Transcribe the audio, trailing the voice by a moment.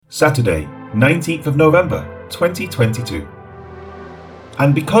Saturday, 19th of November, 2022.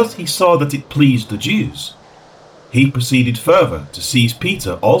 And because he saw that it pleased the Jews, he proceeded further to seize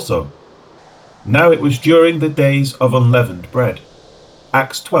Peter also. Now it was during the days of unleavened bread.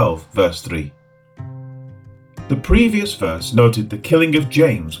 Acts 12, verse 3. The previous verse noted the killing of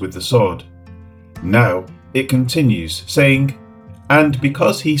James with the sword. Now it continues, saying, "And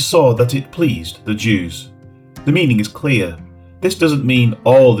because he saw that it pleased the Jews." The meaning is clear. This doesn't mean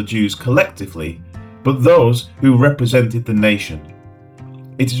all the Jews collectively, but those who represented the nation.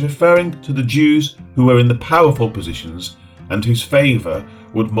 It is referring to the Jews who were in the powerful positions and whose favour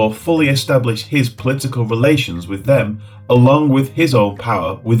would more fully establish his political relations with them, along with his own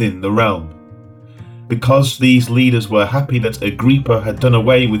power within the realm. Because these leaders were happy that Agrippa had done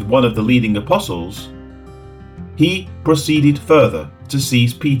away with one of the leading apostles, he proceeded further to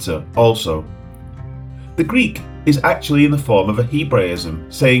seize Peter also. The Greek is actually in the form of a Hebraism,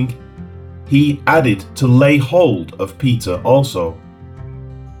 saying, "He added to lay hold of Peter also."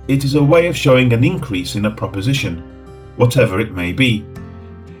 It is a way of showing an increase in a proposition, whatever it may be.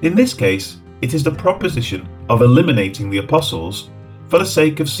 In this case, it is the proposition of eliminating the apostles for the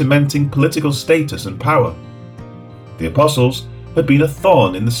sake of cementing political status and power. The apostles had been a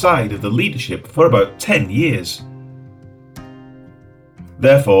thorn in the side of the leadership for about 10 years.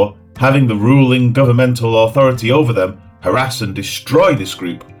 Therefore, having the ruling governmental authority over them harass and destroy this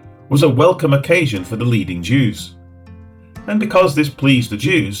group was a welcome occasion for the leading Jews. And because this pleased the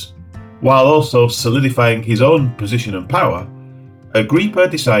Jews, while also solidifying his own position and power, Agrippa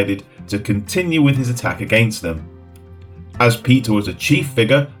decided to continue with his attack against them. As Peter was a chief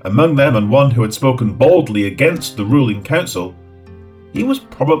figure among them and one who had spoken boldly against the ruling council, he was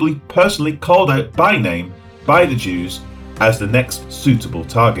probably personally called out by name by the Jews as the next suitable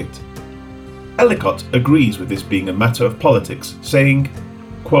target. Ellicott agrees with this being a matter of politics, saying,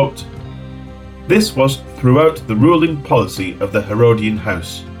 quote, "This was throughout the ruling policy of the Herodian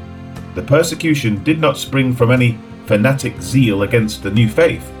house. The persecution did not spring from any fanatic zeal against the new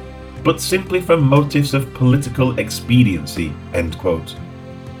faith, but simply from motives of political expediency." End quote.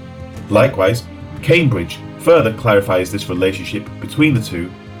 Likewise, Cambridge further clarifies this relationship between the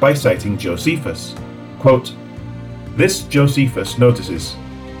two by citing Josephus. Quote, "This Josephus notices,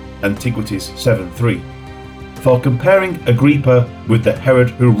 Antiquities 7:3, for comparing Agrippa with the Herod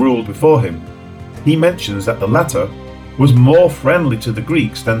who ruled before him, he mentions that the latter was more friendly to the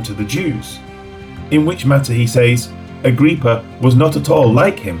Greeks than to the Jews, in which matter he says Agrippa was not at all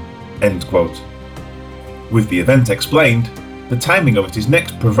like him." End quote. With the event explained, the timing of it is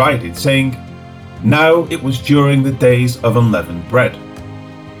next provided, saying, "Now it was during the days of unleavened bread."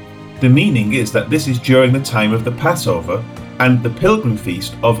 The meaning is that this is during the time of the Passover and the pilgrim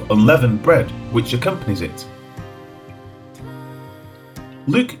feast of unleavened bread which accompanies it.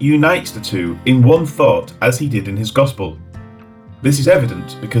 Luke unites the two in one thought as he did in his Gospel. This is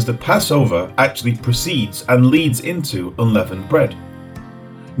evident because the Passover actually precedes and leads into unleavened bread.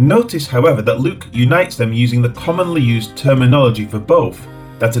 Notice, however, that Luke unites them using the commonly used terminology for both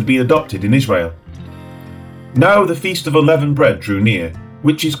that had been adopted in Israel. Now the feast of unleavened bread drew near,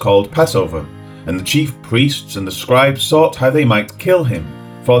 which is called Passover, and the chief priests and the scribes sought how they might kill him,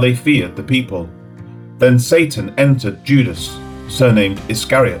 for they feared the people. Then Satan entered Judas, surnamed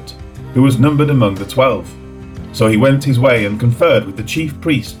Iscariot, who was numbered among the 12. So he went his way and conferred with the chief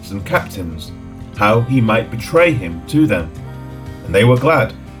priests and captains, how he might betray him to them. And they were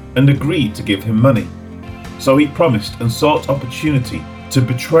glad, and agreed to give him money. So he promised and sought opportunity to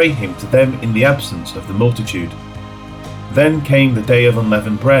betray him to them in the absence of the multitude. Then came the day of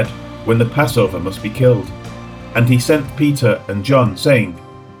unleavened bread, when the Passover must be killed. And he sent Peter and John, saying,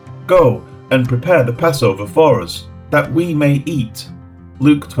 "Go and prepare the Passover for us, that we may eat."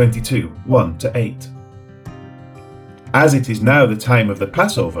 Luke 22, 1-8. As it is now the time of the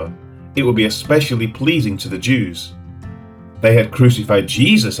Passover, it will be especially pleasing to the Jews. They had crucified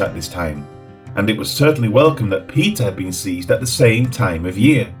Jesus at this time, and it was certainly welcome that Peter had been seized at the same time of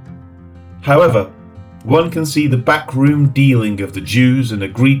year. However, one can see the backroom dealing of the Jews and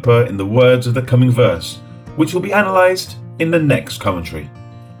Agrippa in the words of the coming verse, which will be analysed in the next commentary.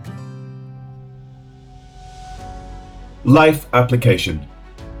 Life application.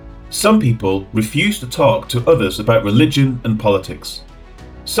 Some people refuse to talk to others about religion and politics.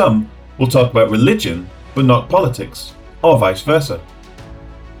 Some will talk about religion but not politics, or vice versa.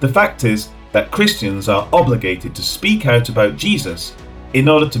 The fact is that Christians are obligated to speak out about Jesus in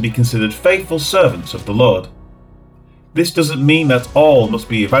order to be considered faithful servants of the Lord. This doesn't mean that all must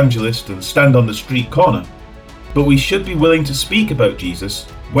be evangelists and stand on the street corner, but we should be willing to speak about Jesus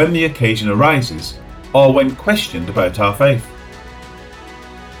when the occasion arises or when questioned about our faith.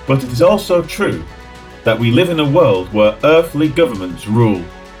 But it is also true that we live in a world where earthly governments rule.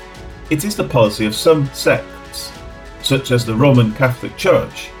 It is the policy of some sects, such as the Roman Catholic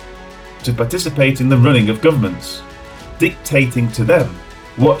Church, to participate in the running of governments, dictating to them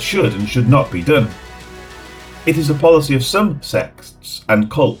what should and should not be done. It is the policy of some sects and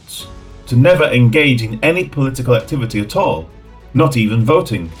cults to never engage in any political activity at all, not even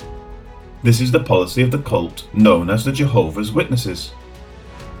voting. This is the policy of the cult known as the Jehovah's Witnesses.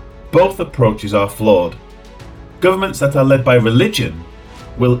 Both approaches are flawed. Governments that are led by religion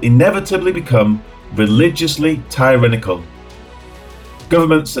will inevitably become religiously tyrannical.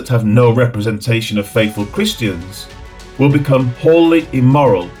 Governments that have no representation of faithful Christians will become wholly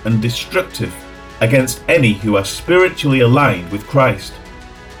immoral and destructive against any who are spiritually aligned with Christ.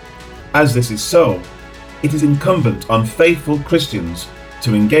 As this is so, it is incumbent on faithful Christians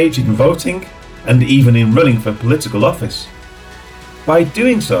to engage in voting and even in running for political office. By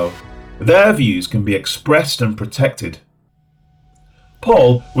doing so, their views can be expressed and protected.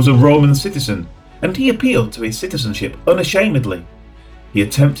 Paul was a Roman citizen, and he appealed to his citizenship unashamedly. He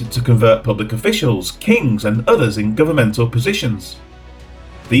attempted to convert public officials, kings, and others in governmental positions.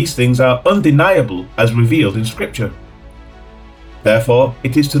 These things are undeniable as revealed in Scripture. Therefore,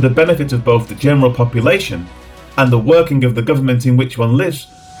 it is to the benefit of both the general population and the working of the government in which one lives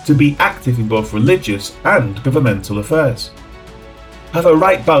to be active in both religious and governmental affairs. Have a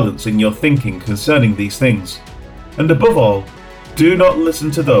right balance in your thinking concerning these things, and above all, do not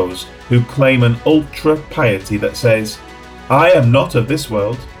listen to those who claim an ultra-piety that says, "I am not of this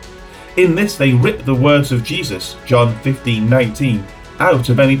world." In this they rip the words of Jesus, John 15:19, out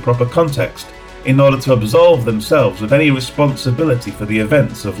of any proper context in order to absolve themselves of any responsibility for the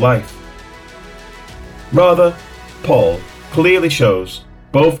events of life. Rather, Paul clearly shows,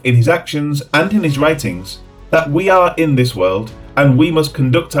 both in his actions and in his writings, that we are in this world and we must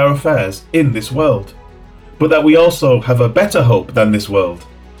conduct our affairs in this world, but that we also have a better hope than this world.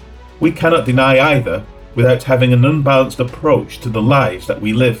 We cannot deny either without having an unbalanced approach to the lives that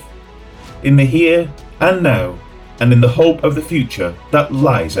we live, in the here and now, and in the hope of the future that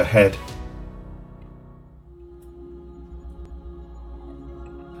lies ahead.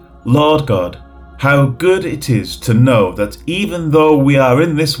 Lord God, how good it is to know that even though we are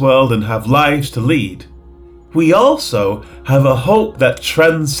in this world and have lives to lead, we also have a hope that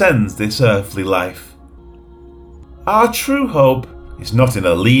transcends this earthly life. Our true hope is not in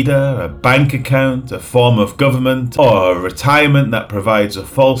a leader, a bank account, a form of government, or a retirement that provides a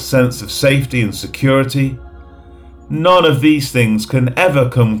false sense of safety and security. None of these things can ever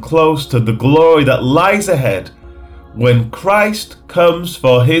come close to the glory that lies ahead when Christ comes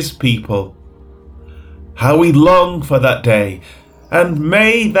for his people. How we long for that day, and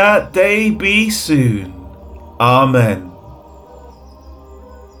may that day be soon. Amen.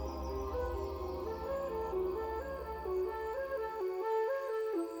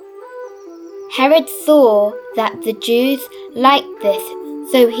 Herod saw that the Jews liked this,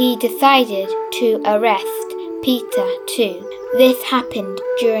 so he decided to arrest Peter too. This happened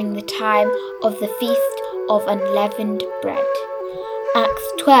during the time of the Feast of Unleavened Bread. Acts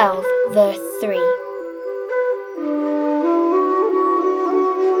 12, verse 3.